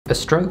A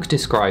stroke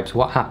describes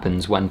what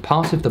happens when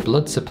part of the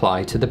blood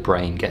supply to the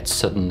brain gets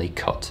suddenly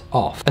cut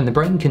off. And the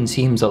brain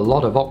consumes a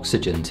lot of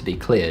oxygen, to be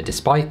clear,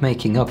 despite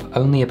making up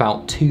only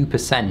about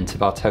 2%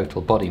 of our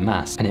total body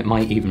mass, and it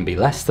might even be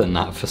less than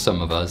that for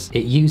some of us.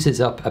 It uses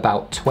up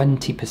about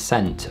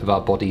 20% of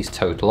our body's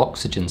total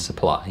oxygen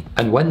supply.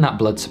 And when that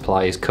blood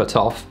supply is cut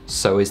off,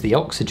 so is the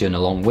oxygen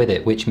along with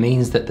it, which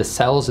means that the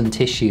cells and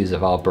tissues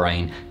of our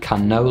brain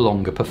can no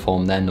longer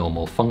perform their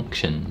normal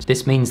functions.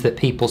 This means that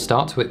people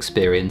start to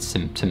experience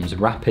symptoms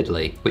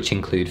rapidly, which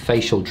include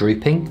facial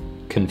drooping,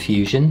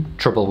 confusion,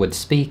 trouble with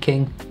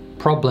speaking,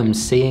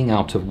 problems seeing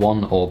out of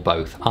one or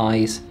both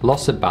eyes,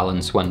 loss of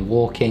balance when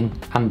walking,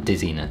 and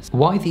dizziness.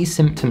 Why these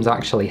symptoms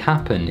actually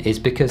happen is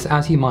because,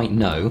 as you might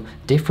know,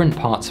 different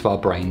parts of our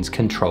brains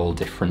control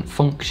different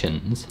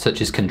functions, such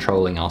as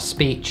controlling our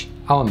speech,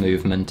 our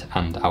movement,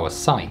 and our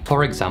sight.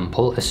 For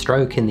example, a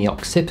stroke in the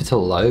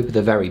occipital lobe,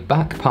 the very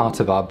back part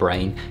of our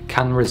brain,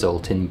 can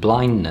result in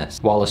blindness,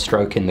 while a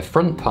stroke in the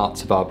front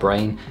parts of our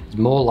brain is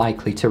more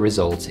likely to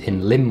result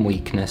in limb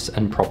weakness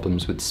and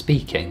problems with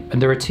speaking.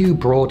 And there are two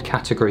broad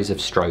categories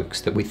of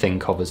strokes that we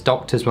think of as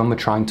doctors when we're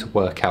trying to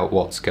work out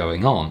what's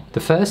going on.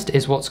 The first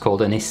is what's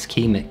called an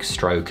ischemic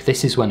stroke.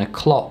 This is when a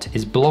clot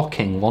is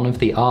blocking one of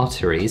the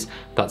arteries,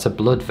 that's a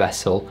blood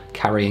vessel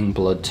carrying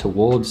blood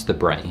towards the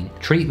brain.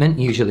 Treatment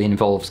usually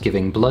involves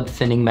giving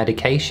blood-thinning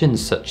medications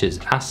such as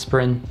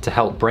aspirin to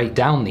help break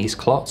down these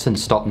clots and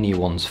stop new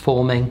ones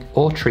forming,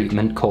 or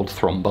treatment called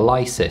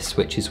thrombolysis,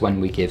 which is when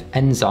we give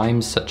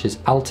enzymes such as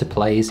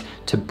alteplase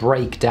to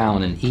break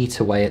down and eat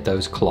away at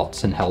those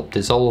clots and help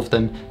dissolve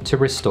them to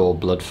restore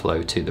blood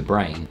flow to the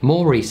brain.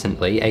 More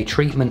recently, a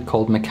treatment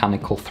called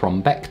mechanical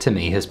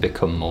thrombectomy has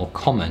become more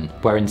common,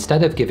 where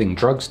instead of giving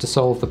drugs to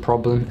solve the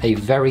problem, a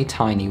very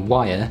tiny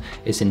wire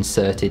is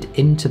inserted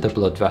into the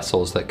blood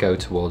vessels that go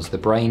towards the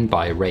brain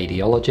by a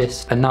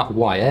radiologist, and that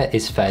wire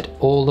is fed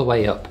all the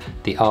way up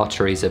the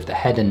arteries of the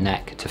head and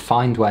neck to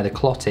find where the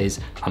clot is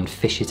and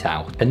fish it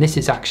out. And this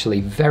is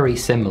actually very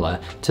similar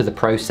to the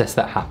process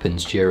that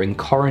happens during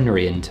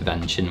coronary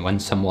intervention when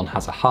someone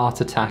has a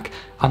heart attack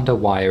and a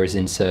wire is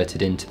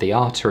inserted into the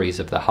arteries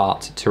of the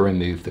heart to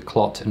remove the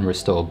clot and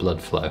restore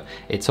blood flow.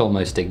 It's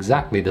almost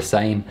exactly the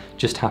same,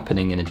 just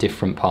happening in a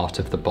different part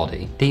of the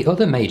body. The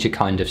other major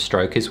kind of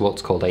stroke is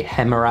what's called a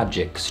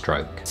hemorrhagic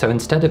stroke. So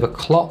instead of a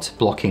clot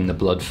blocking the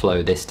blood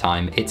flow this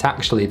time, it's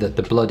actually that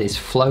the blood is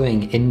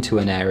flowing into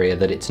an area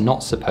that it's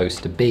not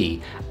supposed to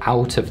be,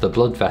 out of the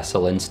blood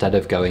vessel instead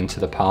of going to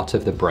the part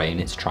of the brain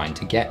it's trying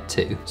to get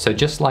to. So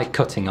just like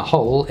cutting a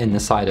hole in the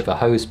side of a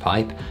hose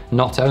pipe,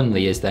 not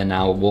only is there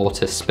now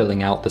water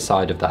spilling out the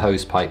side of the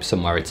hose pipe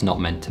somewhere it's not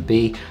meant to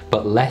be,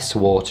 but less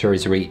water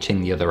is reaching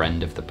the other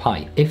end of the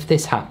pipe. If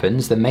this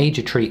happens, the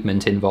major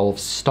treatment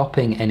involves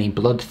stopping any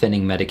blood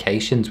thinning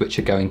medications which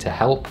are going to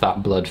help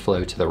that blood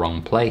flow to the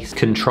wrong place,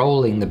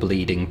 controlling the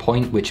bleeding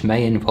point, which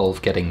may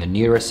involve getting the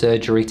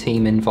neurosurgery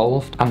team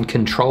involved, and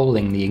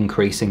controlling the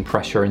increasing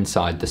pressure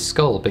inside the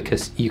skull,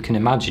 because you can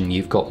imagine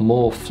you've got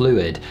more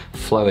fluid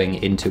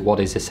flowing into what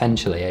is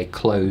essentially a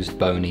closed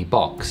bony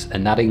box,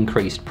 and that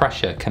increased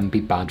pressure can be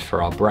bad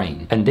for our brain.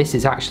 And this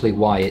is actually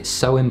why it's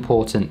so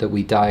important that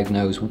we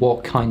diagnose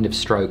what kind of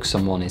stroke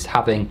someone is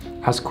having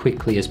as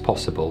quickly as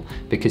possible,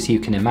 because you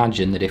can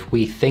imagine that if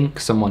we think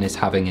someone is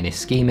having an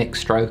ischemic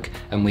stroke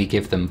and we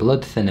give them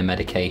blood thinner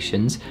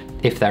medications,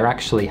 if they're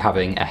actually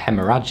having a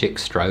hemorrhagic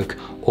stroke,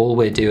 all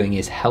we're doing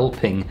is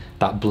helping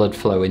that blood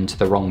flow into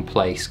the wrong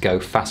place go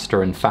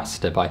faster and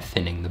faster by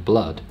thinning the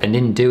blood. And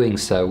in doing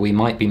so, we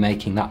might be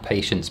making that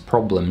patient's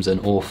problems an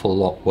awful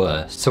lot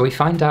worse. So we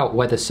find out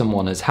whether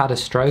someone has had a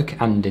stroke,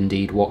 and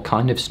indeed what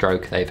kind of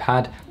stroke they've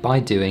had, by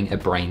doing a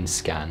brain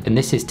scan. And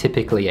this is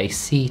typically a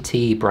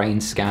CT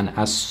brain scan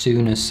as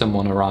soon as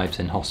someone arrives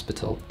in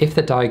hospital. If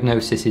the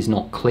diagnosis is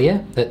not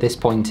clear at this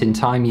point in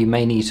time, you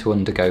may need to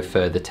undergo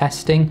further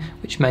testing,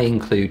 which may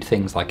include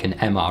things like an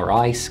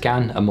MRI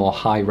scan, a more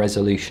high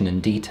resolution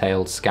and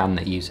detailed scan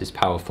that uses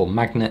powerful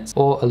magnets,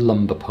 or a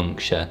lumbar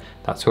puncture.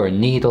 That's where a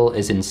needle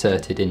is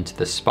inserted into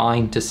the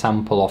spine to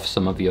sample off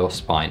some of your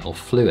spinal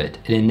fluid.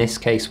 And in this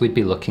case, we'd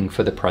be looking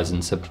for the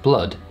presence of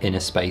blood in a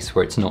space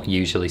where it's not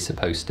usually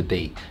supposed to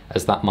be,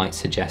 as that might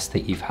suggest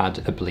that you've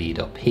had a bleed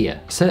up here.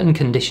 Certain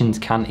conditions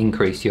can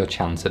increase your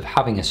chance of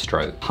having a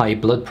stroke. High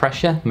blood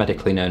pressure,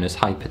 medically known as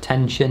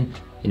hypertension,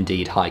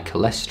 indeed high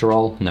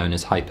cholesterol, known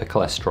as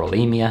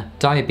hypercholesterolemia,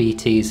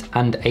 diabetes,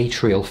 and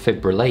atrial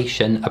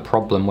fibrillation, a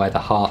problem where the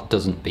heart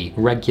doesn't beat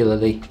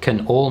regularly,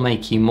 can all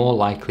make you more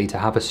likely to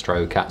have a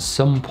stroke at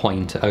some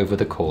point over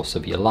the course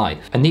of your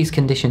life. And these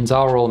conditions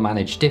are all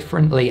managed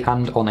differently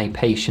and on a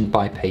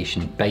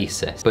patient-by-patient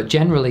basis, but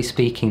generally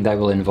speaking they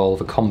will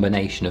involve a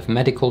combination of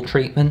medical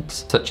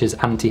treatments, such as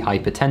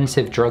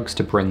antihypertensive drugs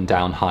to bring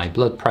down high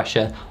blood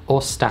pressure, or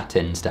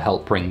statins to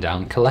help bring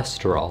down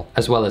cholesterol,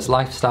 as well as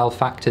lifestyle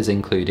factors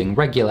including including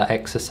regular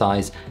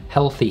exercise,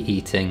 healthy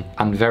eating,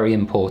 and very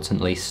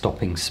importantly,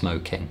 stopping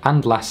smoking.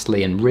 And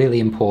lastly, and really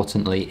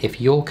importantly, if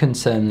you're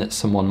concerned that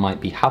someone might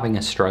be having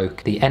a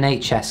stroke, the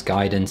NHS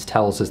guidance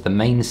tells us the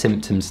main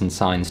symptoms and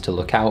signs to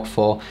look out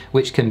for,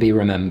 which can be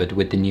remembered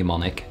with the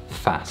mnemonic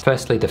FAST.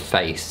 Firstly, the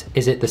face.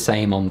 Is it the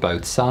same on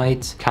both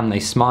sides? Can they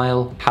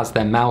smile? Has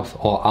their mouth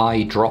or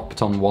eye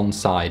dropped on one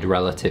side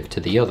relative to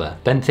the other?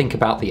 Then think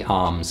about the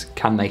arms.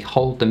 Can they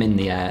hold them in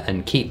the air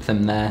and keep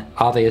them there?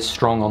 Are they as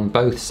strong on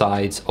both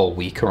sides or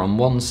weaker on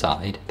one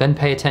side? Then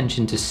pay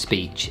attention to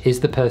speech.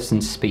 Is the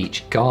person's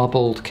speech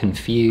garbled,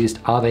 confused?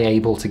 Are they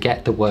able to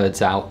get the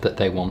words out that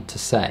they want to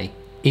say?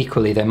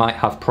 Equally, they might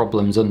have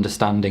problems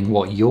understanding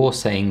what you're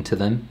saying to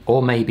them,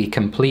 or may be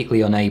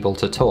completely unable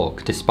to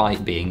talk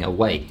despite being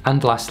awake.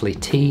 And lastly,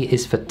 T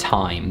is for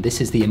time. This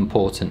is the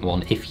important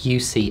one. If you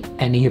see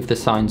any of the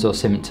signs or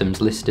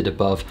symptoms listed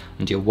above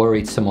and you're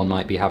worried someone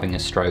might be having a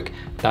stroke,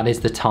 that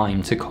is the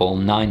time to call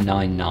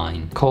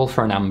 999. Call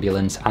for an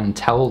ambulance and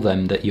tell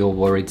them that you're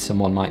worried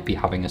someone might be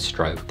having a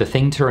stroke. The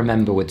thing to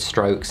remember with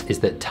strokes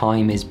is that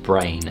time is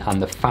brain, and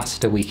the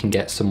faster we can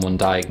get someone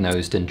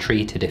diagnosed and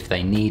treated if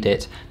they need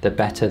it, the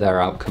better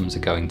their outcomes are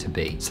going to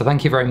be. So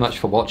thank you very much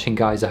for watching,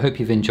 guys. I hope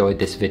you've enjoyed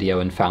this video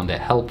and found it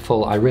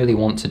helpful. I really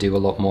want to do a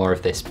lot more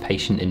of this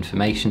patient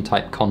information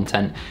type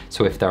content,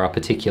 so if there are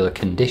particular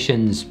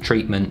conditions,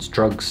 treatments,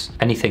 drugs,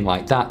 anything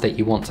like that that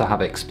you want to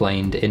have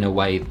explained in a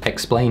way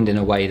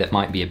that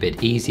might be a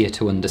bit easier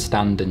to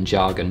understand and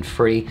jargon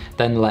free,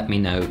 then let me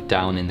know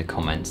down in the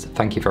comments.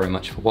 Thank you very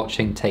much for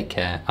watching, take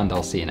care, and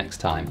I'll see you next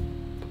time.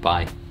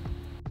 Bye.